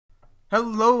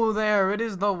Hello there, it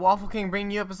is the Waffle King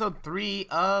bringing you episode 3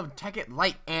 of Tekkit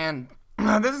Lite, and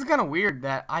this is kind of weird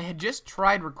that I had just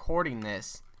tried recording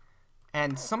this,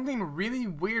 and something really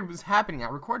weird was happening. I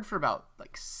recorded for about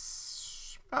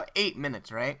 8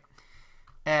 minutes, right?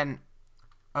 And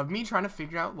of me trying to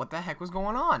figure out what the heck was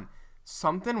going on.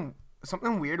 Something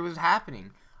weird was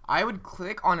happening. I would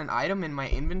click on an item in my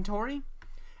inventory,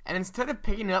 and instead of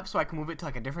picking it up so I can move it to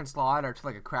like a different slot or to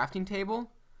like a crafting table,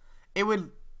 it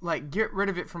would like get rid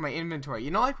of it from my inventory. You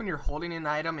know, like when you're holding an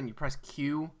item and you press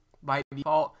Q by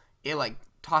default, it like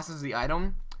tosses the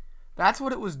item. That's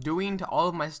what it was doing to all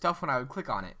of my stuff when I would click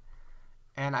on it.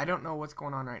 And I don't know what's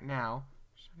going on right now.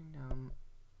 Shutting down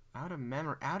out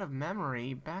of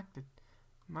memory, back to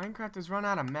Minecraft has run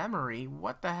out of memory.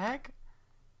 What the heck?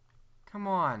 Come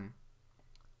on.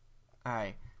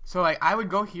 Alright. So like I would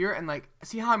go here and like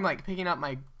see how I'm like picking up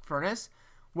my furnace?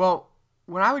 Well,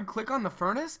 when I would click on the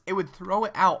furnace, it would throw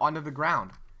it out onto the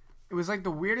ground. It was like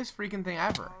the weirdest freaking thing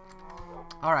ever.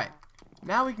 Alright,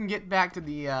 now we can get back to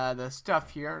the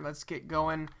stuff here. Let's get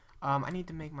going. I need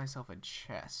to make myself a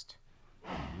chest.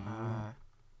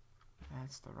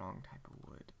 That's the wrong type of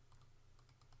wood.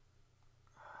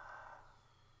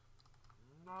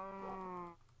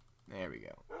 There we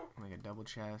go. Make a double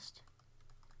chest.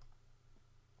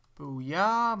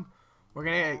 Booyah! We're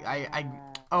gonna,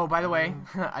 oh, by the way,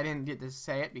 I didn't get to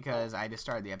say it because I just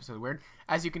started the episode weird.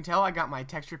 As you can tell, I got my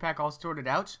texture pack all sorted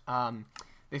out.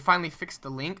 They finally fixed the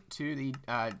link to the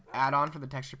add-on for the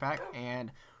texture pack, and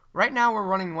right now we're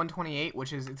running 128,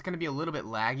 which is, it's gonna be a little bit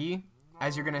laggy,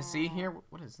 as you're gonna see here.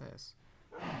 What is this?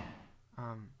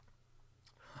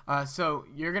 So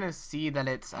you're gonna see that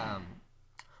it's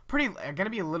gonna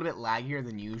be a little bit laggier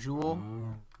than usual,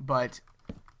 but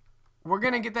we're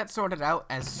going to get that sorted out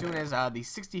as soon as the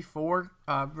 64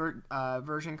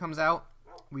 version comes out.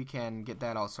 We can get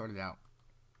that all sorted out.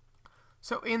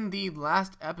 So in the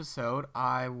last episode,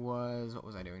 what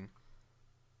was I doing?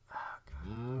 Oh,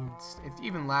 God. It's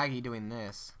even laggy doing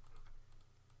this.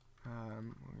 What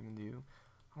we're going to do,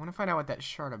 I want to find out what that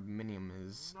shard of minium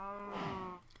is.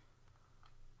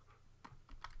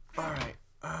 Alright.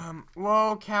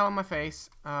 Whoa, cow in my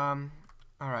face.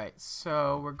 Alright,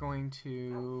 so we're going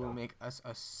to make us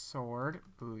a sword.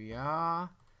 Booyah.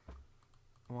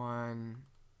 1,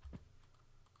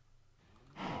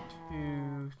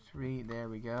 2, 3. There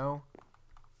we go.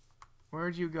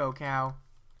 Where'd you go, cow?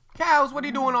 Cows, what are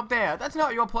you doing up there? That's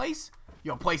not your place.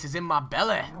 Your place is in my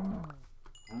belly.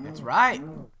 That's right.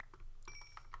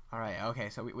 Alright, okay,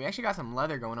 so we actually got some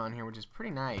leather going on here, which is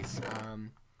pretty nice.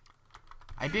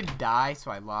 I did die, so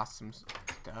I lost some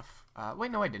stuff.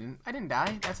 Wait, no, I didn't. I didn't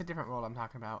die. That's a different world I'm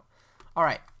talking about.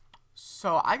 Alright,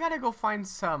 so I gotta go find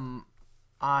some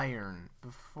iron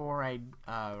before I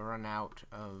run out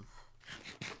of,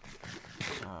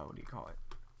 what do you call it?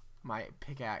 My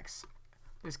pickaxe.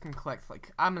 This can collect,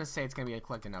 like, I'm gonna say it's gonna be able to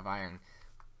collect enough iron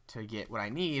to get what I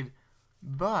need,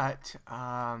 but,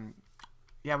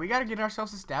 yeah, we gotta get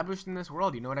ourselves established in this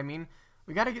world, you know what I mean?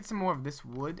 We gotta get some more of this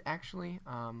wood, actually.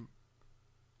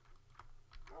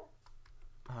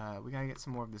 We gotta get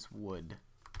some more of this wood.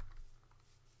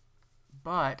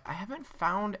 But I haven't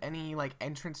found any, like,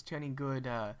 entrance to any good,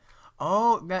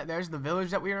 oh, there's the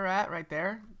village that we were at right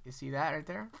there. You see that right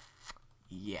there?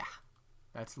 Yeah.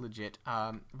 That's legit.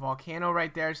 Volcano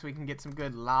right there so we can get some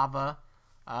good lava,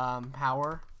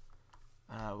 power.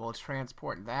 We'll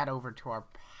transport that over to our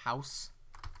house.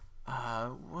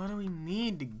 What do we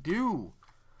need to do?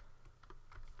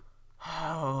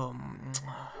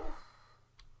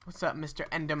 What's up, Mr.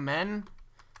 Enderman?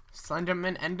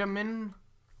 Slenderman, Enderman?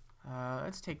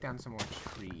 Let's take down some more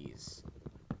trees.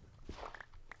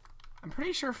 I'm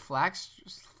pretty sure flax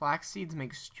seeds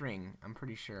make string. I'm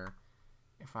pretty sure.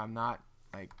 If I'm not,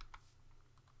 like...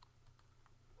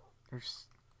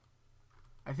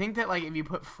 I think that, like, if you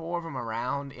put 4 of them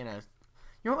around in a...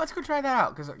 You know what, let's go try that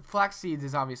out, because like, flax seeds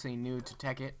is obviously new to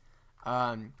Tekkit.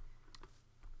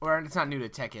 Or, it's not new to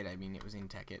Tekkit, I mean, it was in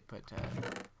Tekkit, but,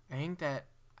 I think that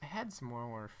I had some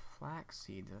more flax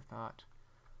seeds, I thought.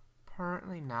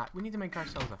 Apparently not. We need to make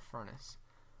ourselves a furnace.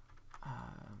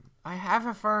 I have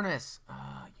a furnace.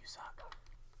 You suck.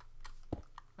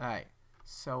 Alright,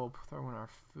 so we'll throw in our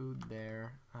food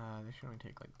there. This should only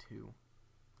take like 2.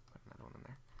 Put another one in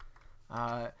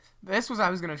there. This was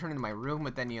I was going to turn into my room,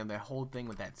 but then, you know, the whole thing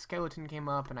with that skeleton came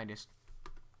up, and I just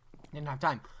didn't have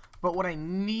time. But what I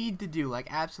need to do,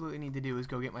 like absolutely need to do, is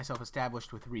go get myself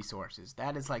established with resources.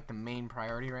 That is like the main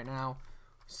priority right now.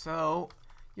 So,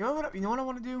 you know what I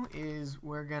want to do is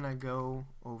we're going to go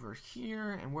over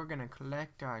here and we're going to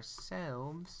collect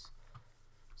ourselves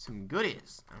some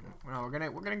goodies. Well, we're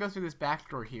gonna go through this back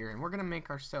door here, and we're gonna make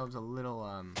ourselves a little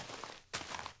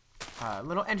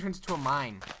entrance to a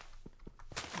mine.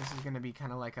 This is gonna be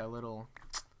kind of like a little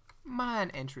mine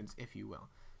entrance, if you will.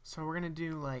 So we're gonna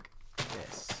do like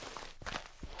this.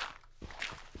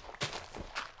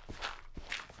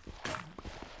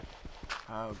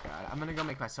 Oh god, I'm gonna go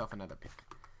make myself another pick.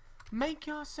 Make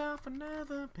yourself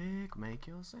another pick. Make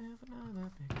yourself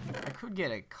another pick. I could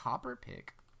get a copper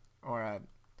pick, or a,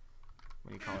 what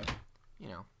do you call it? You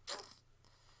know.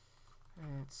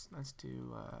 Let's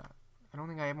do. I don't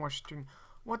think I have more string.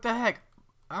 What the heck?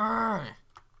 Arrgh!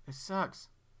 This sucks.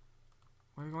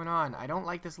 What is going on? I don't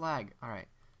like this lag. All right.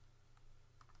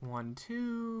 1,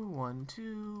 2, 1,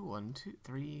 2, 1, 2,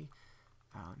 3.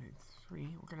 Oh,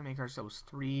 3. We're gonna make ourselves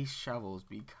 3 shovels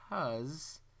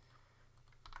because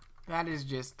that is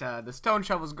just the stone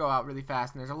shovels go out really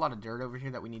fast, and there's a lot of dirt over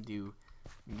here that we need to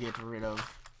get rid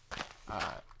of.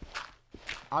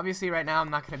 Obviously, right now I'm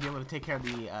not gonna be able to take care of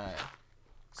the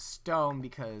stone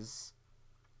because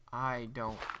I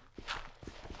don't.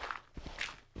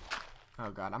 Oh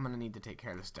god, I'm gonna need to take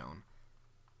care of the stone.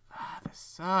 Ah, this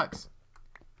sucks.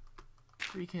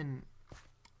 Freaking.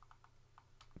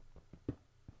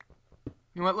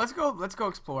 You know what? Let's go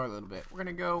explore a little bit. We're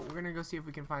gonna go see if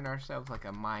we can find ourselves like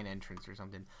a mine entrance or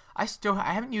something. I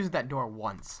haven't used that door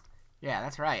once. Yeah,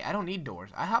 that's right. I don't need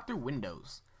doors. I hop through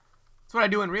windows. That's what I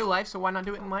do in real life, so why not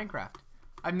do it in Minecraft?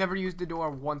 I've never used a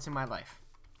door once in my life.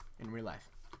 In real life.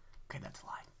 Okay, that's a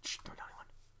lie. Shh, don't tell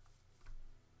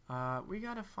anyone. We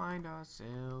gotta find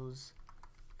ourselves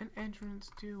an entrance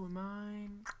to a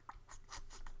mine.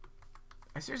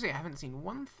 I haven't seen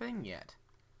one thing yet.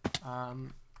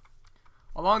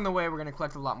 Along the way, we're gonna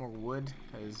collect a lot more wood,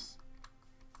 because,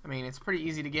 I mean, it's pretty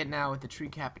easy to get now with the tree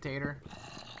capitator.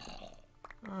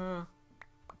 I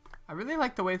really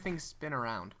like the way things spin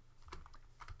around.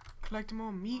 Collect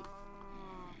more meat.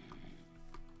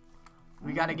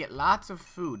 We gotta get lots of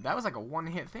food. That was like a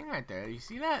one-hit thing right there. You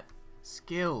see that?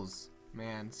 Skills,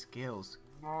 man, skills.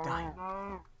 Dying.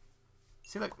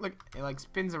 See, look, it like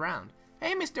spins around.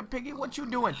 Hey, Mr. Piggy, what you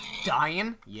doing?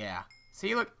 Dying? Yeah.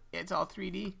 See, look, it's all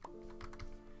 3D.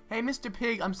 Hey, Mr.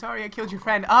 Pig, I'm sorry I killed your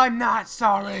friend. I'm not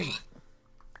sorry.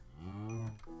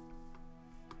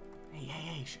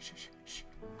 Hey, shh.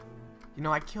 You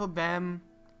know, I killed them.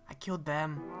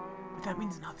 But that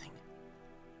means nothing.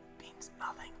 It means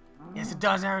nothing. Yes, it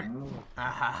doesn't.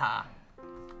 Ahaha.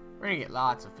 We're gonna get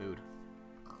lots of food.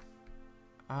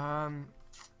 Huh.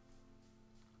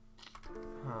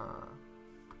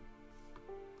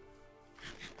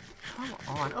 Come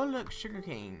on. Oh, look,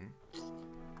 sugarcane.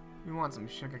 We want some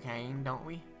sugarcane, don't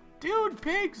we? Dude,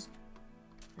 pigs!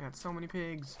 I got so many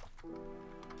pigs.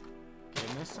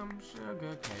 Give me some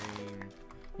sugarcane.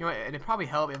 You know what, it'd probably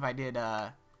help if I did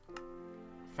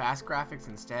fast graphics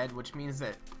instead, which means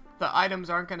that the items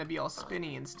aren't going to be all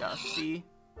spinny and stuff, see?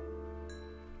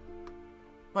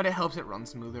 But it helps it run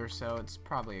smoother, so it's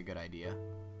probably a good idea.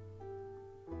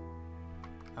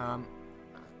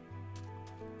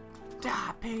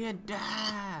 Die, pig,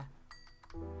 die!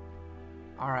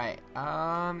 Alright,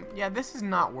 yeah, this is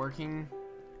not working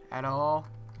at all.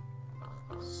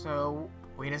 So,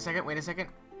 wait a second.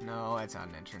 No, it's not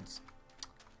an entrance.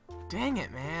 Dang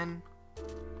it, man.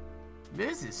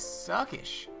 This is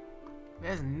suckish.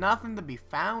 There's nothing to be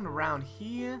found around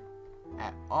here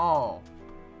at all.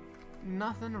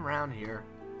 Nothing around here.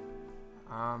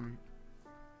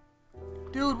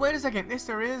 Dude, wait a second. Yes,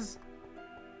 there is.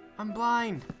 I'm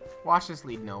blind. Watch this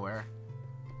lead nowhere.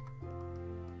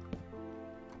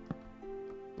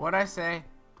 What'd I say?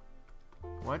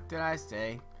 What did I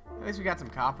say? At least we got some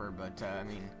copper, but, I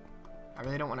mean, I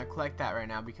really don't want to collect that right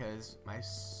now because my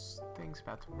thing's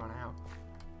about to run out.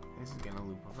 This is gonna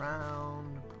loop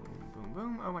around. Boom, boom,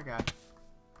 boom. Oh my god.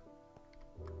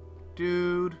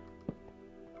 Dude.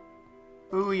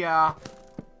 Booyah.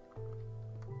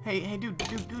 Hey, dude.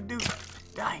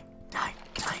 Die.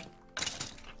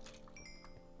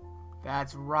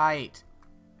 That's right.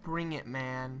 Bring it,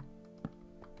 man.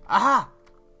 Aha!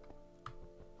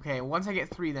 Okay, once I get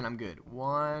 3, then I'm good.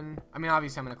 1. I mean,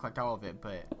 obviously, I'm going to collect all of it,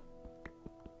 but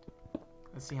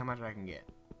let's see how much I can get.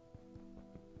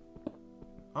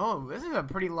 Oh, this is a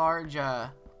pretty large,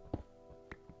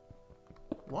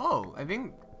 whoa, I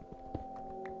think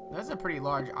that's a pretty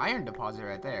large iron deposit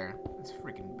right there. It's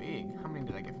freaking big. How many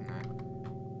did I get from that?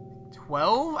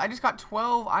 12? I just got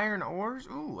 12 iron ores?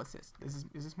 Ooh, what's this? Is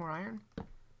this more iron?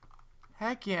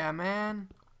 Heck yeah, man.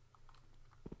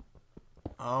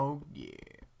 Oh, yeah.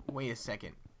 Wait a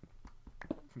second.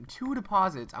 From 2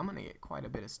 deposits, I'm gonna get quite a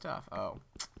bit of stuff. Oh.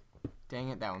 Dang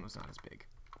it, that one was not as big.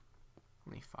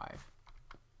 Only 5.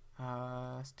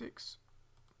 Sticks.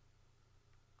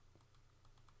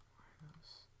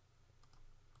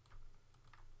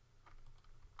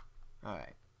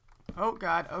 Alright. Oh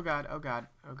god, oh god, oh god,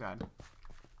 oh god.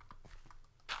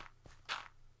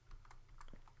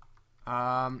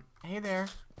 Hey there.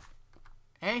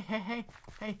 Hey,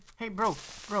 bro,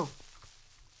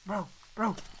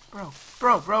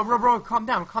 calm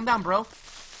down, bro.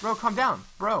 Bro, calm down,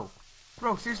 bro.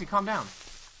 Bro, seriously, calm down.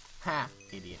 Ha,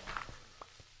 idiot.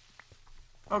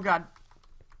 Oh god.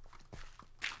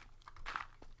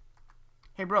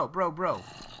 Hey, bro.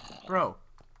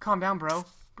 Calm down, bro.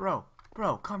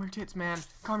 Bro, calm your tits, man.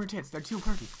 Calm your tits. They're too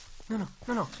perky. No.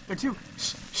 They're too.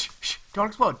 Shh. Don't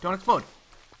explode.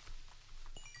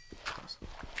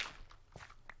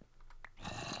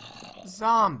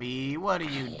 Zombie, what are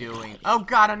you doing? Oh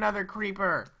god, another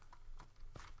creeper.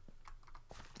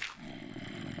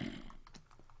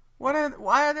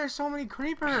 Why are there so many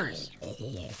creepers?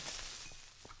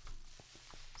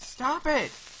 Stop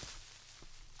it.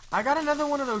 I got another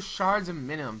one of those shards of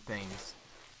minimum things.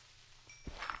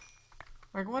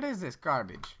 Like, what is this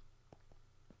garbage?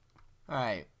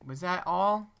 Alright, was that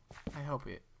all? I hope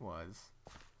it was.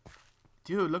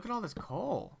 Dude, look at all this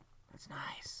coal. That's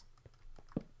nice.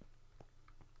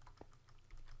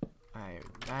 Alright,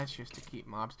 that's just to keep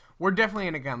mobs. We're definitely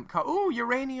gonna come. Ooh,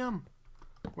 uranium!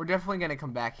 We're definitely gonna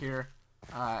come back here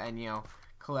and, you know,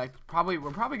 collect.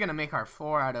 We're probably gonna make our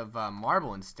floor out of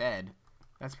marble instead.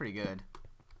 That's pretty good.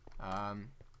 I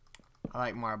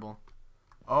like marble.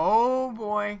 Oh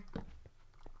boy.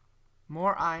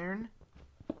 More iron.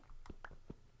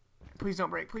 Please don't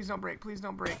break. Please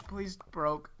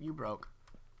broke. You broke.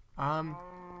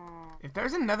 If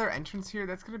there's another entrance here,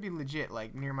 that's gonna be legit,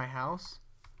 like, near my house.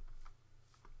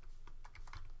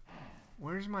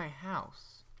 Where's my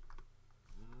house?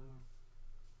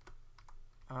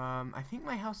 I think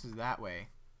my house is that way.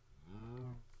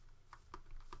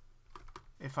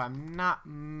 If I'm not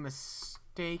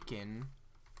mistaken.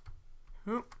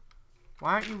 Whoop.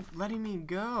 Why aren't you letting me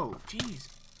go? Jeez.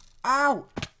 Ow!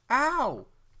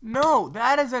 No,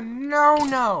 that is a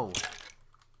no-no.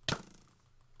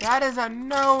 That is a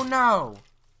no-no.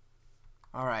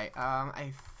 Alright,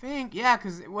 I think, yeah,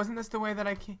 because wasn't this the way that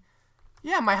I came?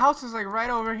 Yeah, my house is, like, right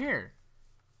over here.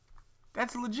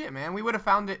 That's legit, man. We would have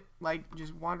found it, like,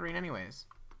 just wandering anyways.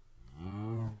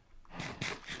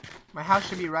 My house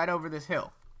should be right over this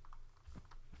hill.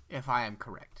 If I am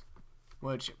correct.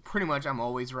 Which, pretty much, I'm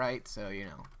always right, so, you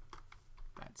know.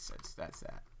 That's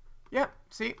that. Yep,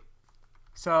 see?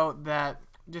 So, that,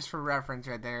 just for reference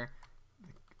right there,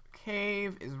 the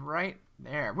cave is right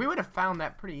there. We would have found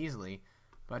that pretty easily.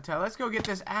 But, let's go get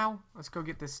this, let's go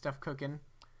get this stuff cooking.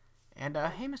 And,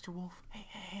 hey, Mr. Wolf.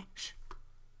 Hey, shh.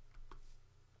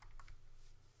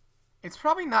 It's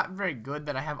probably not very good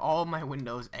that I have all my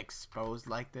windows exposed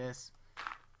like this.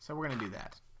 So we're going to do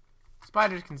that.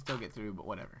 Spiders can still get through, but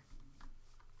whatever.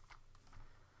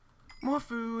 More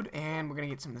food, and we're going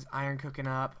to get some of this iron cooking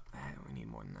up. We need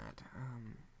more than that.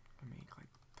 Make like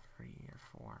 3 or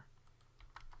 4.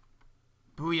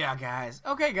 Booyah, guys.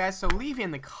 Okay, guys, so leave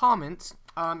in the comments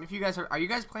if you guys are you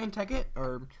guys playing Tekkit,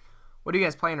 or what are you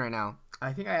guys playing right now?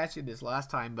 I think I asked you this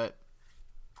last time, but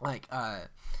like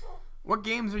what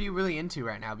games are you really into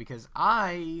right now? Because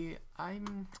I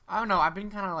don't know, I've been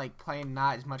kind of like playing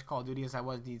not as much Call of Duty as I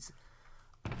was these.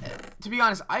 To be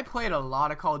honest, I played a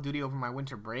lot of Call of Duty over my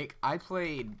winter break. I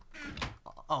played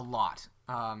a lot,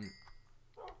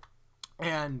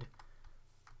 and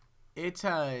it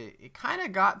kind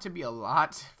of got to be a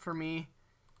lot for me,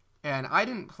 and I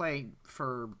didn't play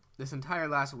for this entire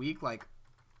last week. Like,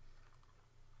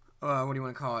 what do you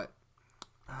want to call it?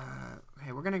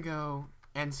 Okay, we're gonna go.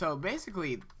 And so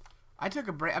basically, I took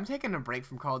a break. I'm taking a break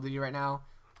from Call of Duty right now.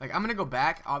 Like, I'm gonna go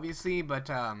back, obviously, but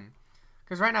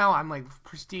because right now I'm like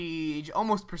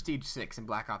almost prestige 6 in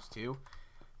Black Ops 2,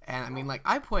 and I mean, like,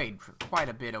 I played for quite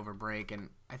a bit over break, and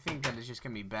I think that it's just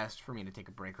gonna be best for me to take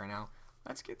a break right now.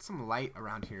 Let's get some light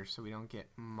around here so we don't get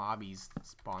mobbies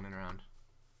spawning around.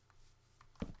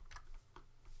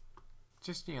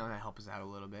 Just, you know, that helps us out a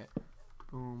little bit.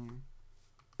 Boom.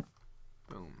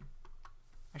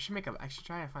 I should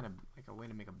try to find a way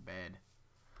to make a bed.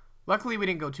 Luckily, we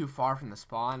didn't go too far from the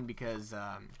spawn because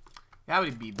that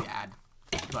would be bad.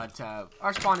 But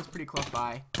our spawn is pretty close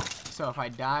by, so if I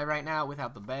die right now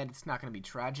without the bed, it's not gonna be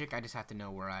tragic. I just have to know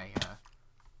where I.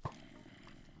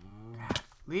 God,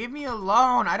 leave me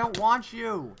alone! I don't want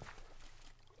you.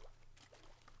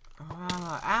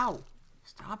 Ow!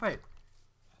 Stop it!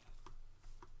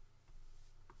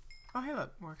 Oh, hey,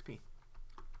 look, more XP.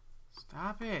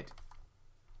 Stop it!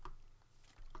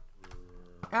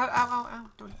 Ow!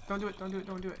 Don't do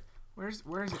it! Where is it?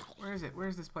 Where is it? Where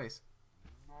is this place?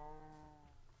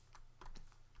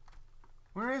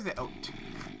 Where is it? Oh,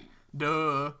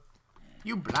 duh.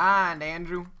 You blind,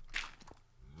 Andrew.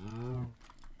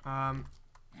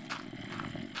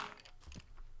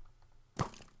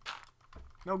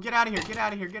 No, get out of here. Get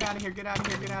out of here. Get out of here. Get out of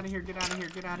here. Get out of here. Get out of here.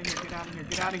 Get out of here. Get out of here.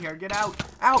 Get out of here. Get out.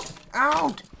 Out.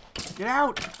 Out. Get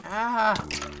out. Ah.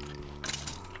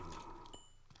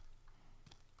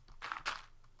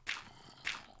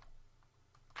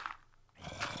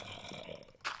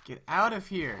 Get out of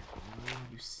here.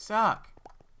 You suck.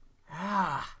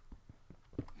 Ah.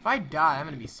 If I die, I'm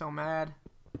going to be so mad.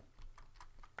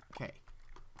 Okay.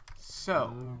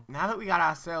 So, now that we got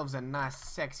ourselves a nice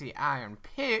sexy iron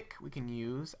pick, we can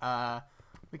use,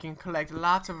 we can collect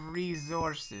lots of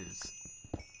resources.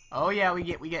 Oh yeah, we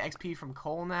get XP from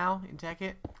coal now in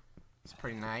Tekkit. It's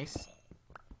pretty nice.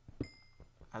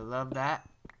 I love that.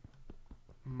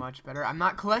 Much better. I'm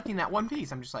not collecting that one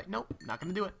piece. I'm just like, nope, not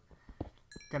gonna do it.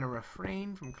 Gonna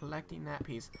refrain from collecting that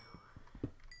piece.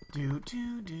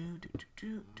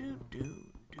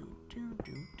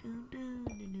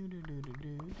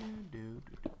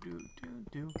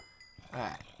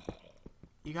 Alright.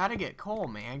 You gotta get coal,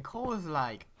 man. Coal is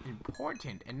like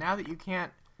important, and now that you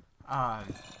can't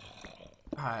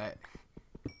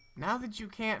now that you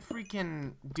can't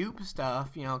freaking dupe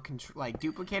stuff, you know, like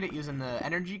duplicate it using the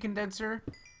energy condenser,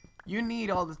 you need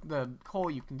all the coal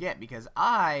you can get, because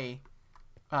I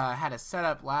had a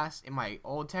setup in my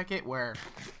old Tekkit where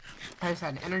I just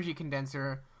had an energy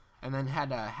condenser and then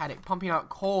had it pumping out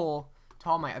coal to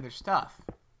all my other stuff.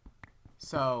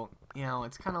 So, you know,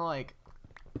 it's kind of like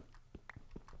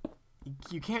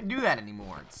you can't do that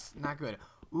anymore. It's not good.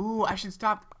 Ooh, I should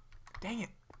stop. Dang it.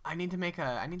 I need to make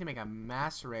a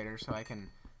macerator so I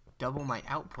can double my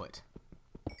output.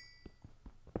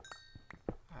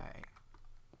 Alright.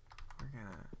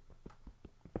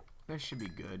 This should be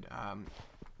good.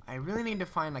 I really need to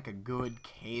find like a good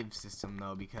cave system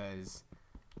though, because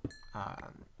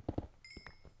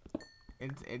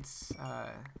it's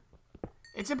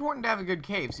important to have a good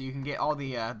cave so you can get all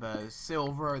the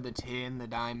silver, the tin, the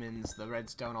diamonds, the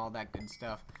redstone, all that good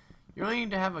stuff. You really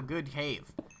need to have a good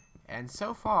cave. And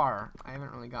so far, I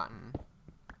haven't really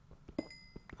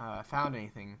found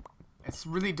anything. It's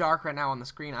really dark right now on the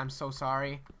screen. I'm so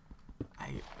sorry.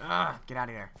 Get out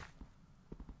of here.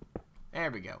 There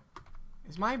we go.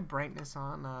 Is my brightness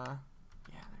on? Yeah,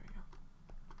 there we go.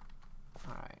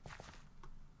 Alright.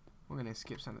 We're gonna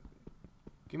skip some.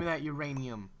 Give me that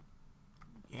uranium.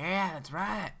 Yeah, that's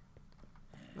right.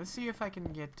 Let's see if I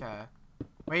can get,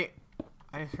 wait.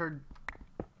 I heard.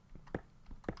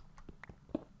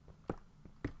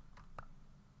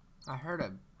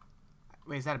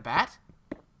 Wait, is that a bat?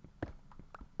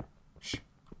 Shh.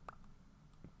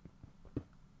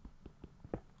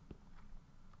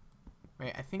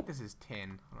 Wait, I think this is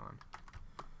tin. Hold on.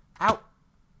 Ow!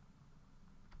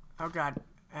 Oh god,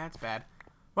 that's bad.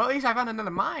 Well, at least I found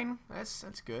another mine. That's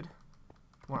good.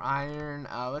 More iron.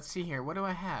 Let's see here. What do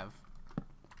I have?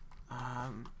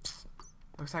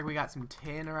 Looks like we got some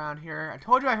tin around here. I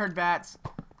told you I heard bats.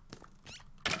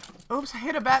 Oops, I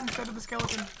hit a bat instead of the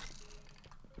skeleton.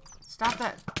 Stop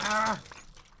that. Ah!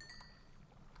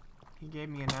 He gave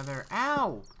me another.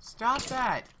 Ow! Stop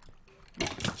that! You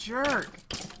jerk!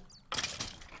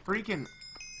 Freaking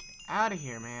out of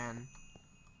here, man.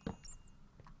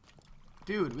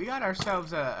 Dude, we got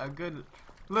ourselves a good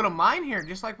little mine here,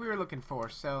 just like we were looking for.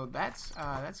 So that's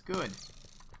good.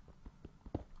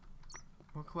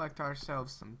 We'll collect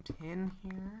ourselves some tin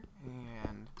here,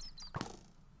 and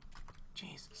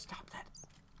jeez, stop that!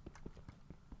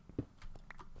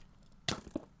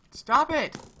 Stop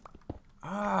it!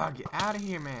 Ah, get out of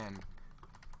here, man.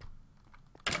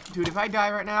 Dude, if I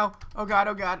die right now, oh god,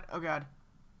 oh god, oh god.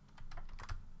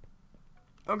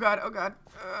 Oh god, oh god.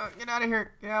 Get out of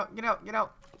here. Get out, get out, get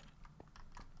out.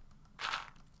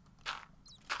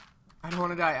 I don't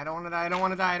want to die. I don't want to die. I don't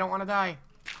want to die. I don't want to die.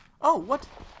 Oh, what?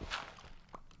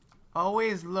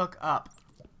 Always look up.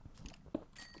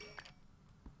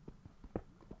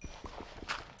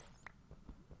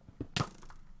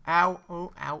 Ow.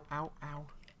 Oh, ow, ow, ow.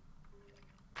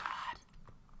 God.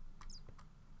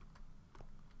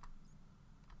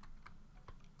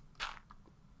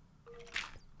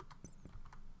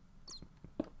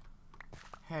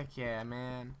 Heck yeah,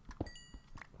 man.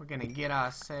 We're gonna get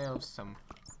ourselves some.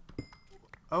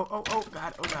 Oh, oh, oh,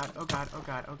 God, oh, God, oh, God, oh,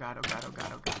 God, oh, God, oh, God, oh,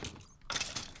 God, oh, God.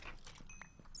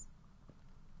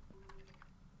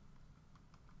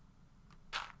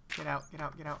 Get out, get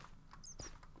out, get out.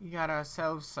 We got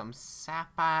ourselves some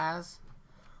sapphires.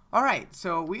 Alright,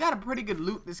 so we got a pretty good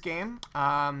loot this game,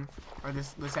 or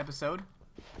this episode.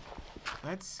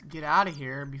 let's get out of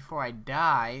here before I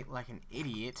die like an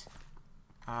idiot.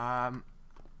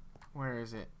 Where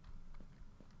is it?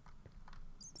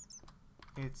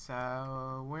 It's,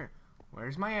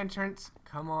 where's my entrance?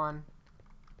 Come on.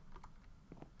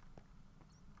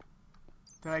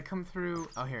 Did I come through?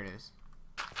 Oh, here it is.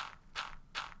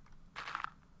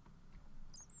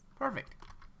 Perfect.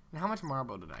 And how much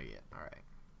marble did I get? Alright.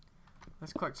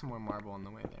 Let's collect some more marble on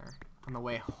the way there. On the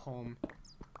way home.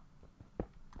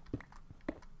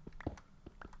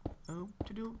 Oh,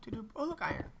 oh, look,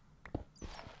 iron.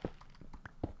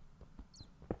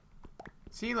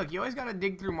 See, look, you always gotta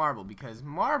dig through marble because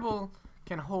marble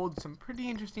can hold some pretty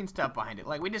interesting stuff behind it.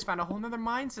 Like, we just found a whole nother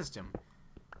mine system.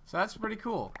 So that's pretty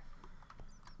cool.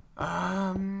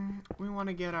 We want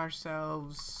to get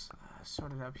ourselves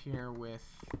sorted up here with,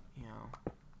 you know,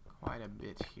 quite a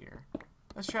bit here.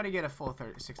 Let's try to get a full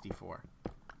 64.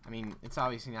 I mean, it's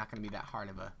obviously not going to be that hard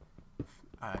of a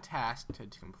task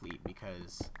to complete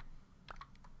because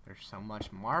there's so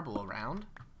much marble around.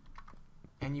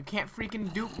 And you can't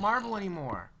freaking dupe marble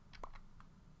anymore.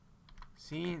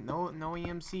 See? No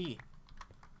EMC.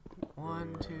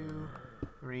 1, 2,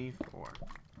 3, 4.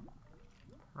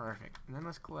 Perfect. And then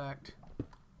let's collect.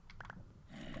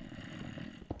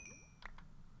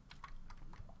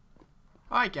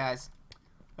 Alright, guys.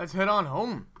 Let's head on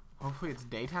home. Hopefully it's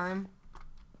daytime.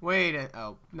 Wait.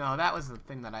 Oh, no, that was the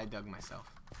thing that I dug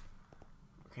myself.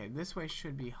 Okay, this way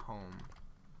should be home.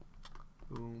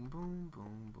 Boom, boom,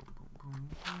 boom, boom, boom, boom,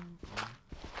 boom, boom.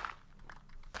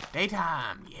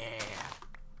 Daytime, yeah.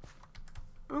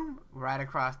 Boom. Right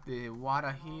across the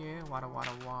water here. Water,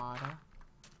 water, water.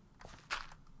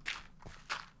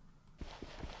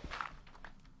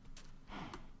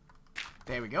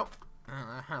 There we go.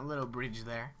 A little bridge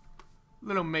there.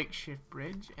 Little makeshift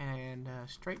bridge. And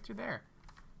straight through there.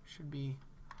 Should be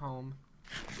home.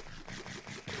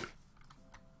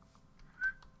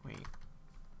 Wait.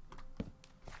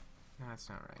 No, that's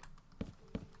not right.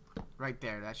 Right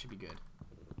there. That should be good.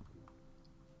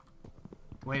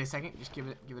 Wait a second. Just give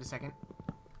it a second.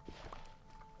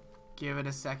 Give it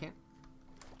a second.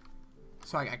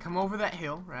 So I come over that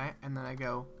hill, right? And then I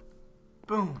go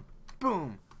boom,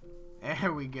 boom.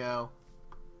 There we go.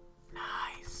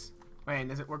 Nice. Wait,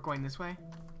 does it work going this way?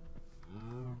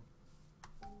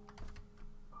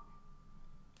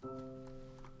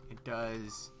 It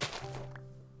does.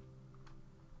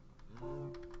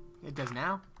 It does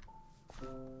now.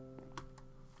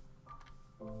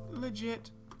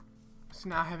 Legit. So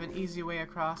now I have an easy way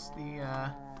across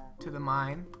the to the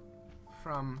mine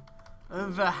from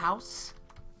the house.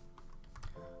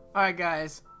 Alright,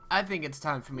 guys. I think it's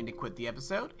time for me to quit the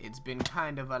episode. It's been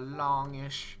kind of a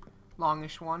longish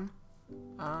one.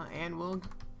 And we'll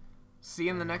see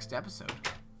you in the next episode.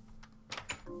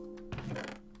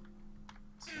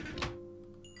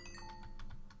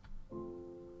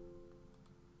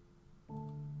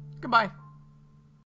 Goodbye.